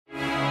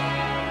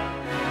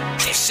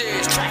This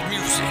is trap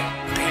music,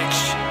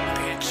 bitch,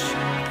 bitch,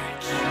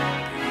 bitch.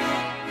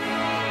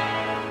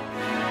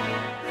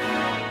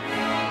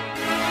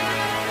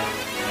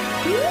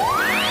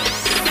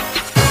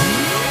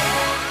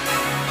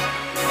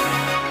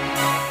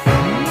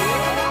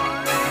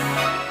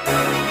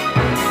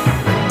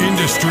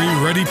 Industry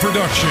Ready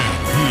Production,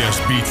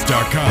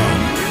 psbeats.com.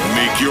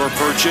 Make your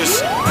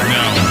purchase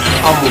now.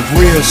 I'm a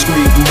real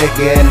street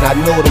nigga and I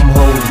know them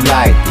hoes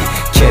like it.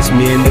 Catch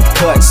me in the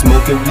cut,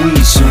 smoking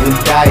weed, shooting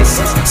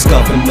dice,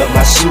 scuffing up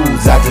my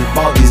shoes. I just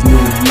bought these new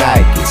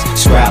Nikes.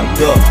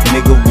 Strapped up,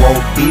 nigga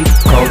won't beat,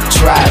 come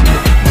try me.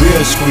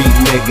 Real street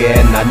nigga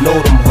and I know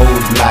them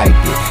hoes like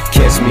it.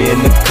 Catch me in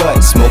the cut,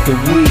 smoking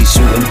weed,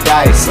 shooting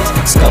dice,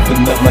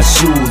 scuffing up my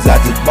shoes. I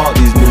just bought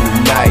these new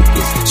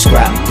Nikes.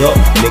 Strapped up,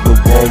 nigga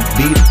won't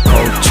beat,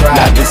 come try me.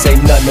 Now this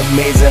ain't nothing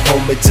amazing,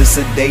 homie, just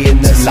a day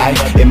in the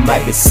life. It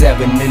might be 7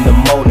 in the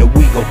morning,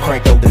 we gon'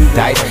 crank up the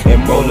dice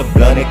and roll a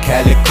blunt and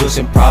Cali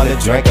cushion, probably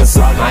drink us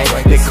a pint.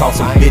 They call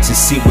some bitches,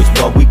 see which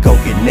one we gon'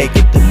 get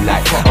naked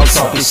tonight. I'm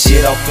talking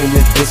shit off in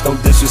this bitch,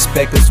 don't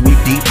disrespect us, we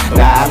deep.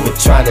 Now I've been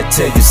trying to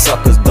tell you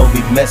suckers, don't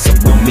be messing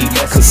with me.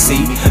 Cause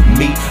see,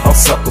 me, I'm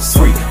sucker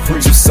free,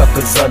 you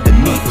suckers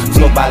underneath.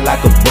 Flow by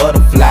like a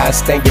butterfly,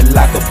 sting you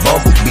like a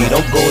bumblebee.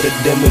 Don't go to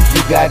them if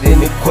you got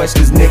any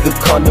questions, nigga,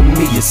 come to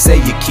me. You say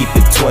you keep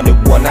it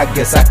 21, I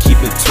guess I keep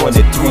it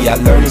 23. I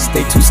learned to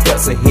stay 2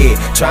 steps ahead,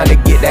 trying to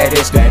get that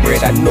extra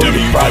bread. I know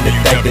you probably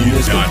thinking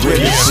this the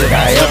realest shit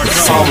I ever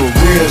seen. I'm a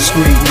real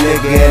street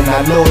nigga and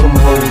I know them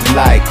hoes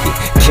like it.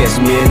 Catch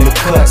me in the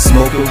cut,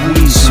 smoking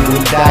weed,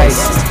 shooting dice,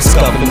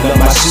 scuffing up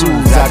my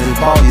shoes. I just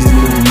bought these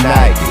new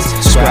Nikes.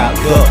 Strapped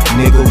up,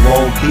 nigga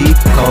won't beat,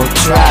 come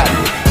try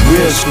me.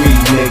 Real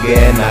street nigga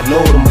and I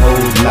know them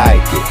hoes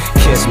like it.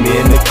 Catch me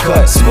in the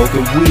cut,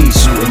 smoking weed,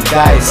 shooting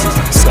dice,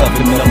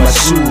 scuffing up my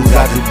shoes.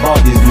 I just bought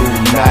these new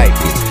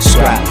Nikes.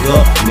 Strapped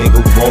up,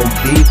 nigga won't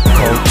beat,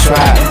 come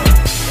try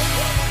me.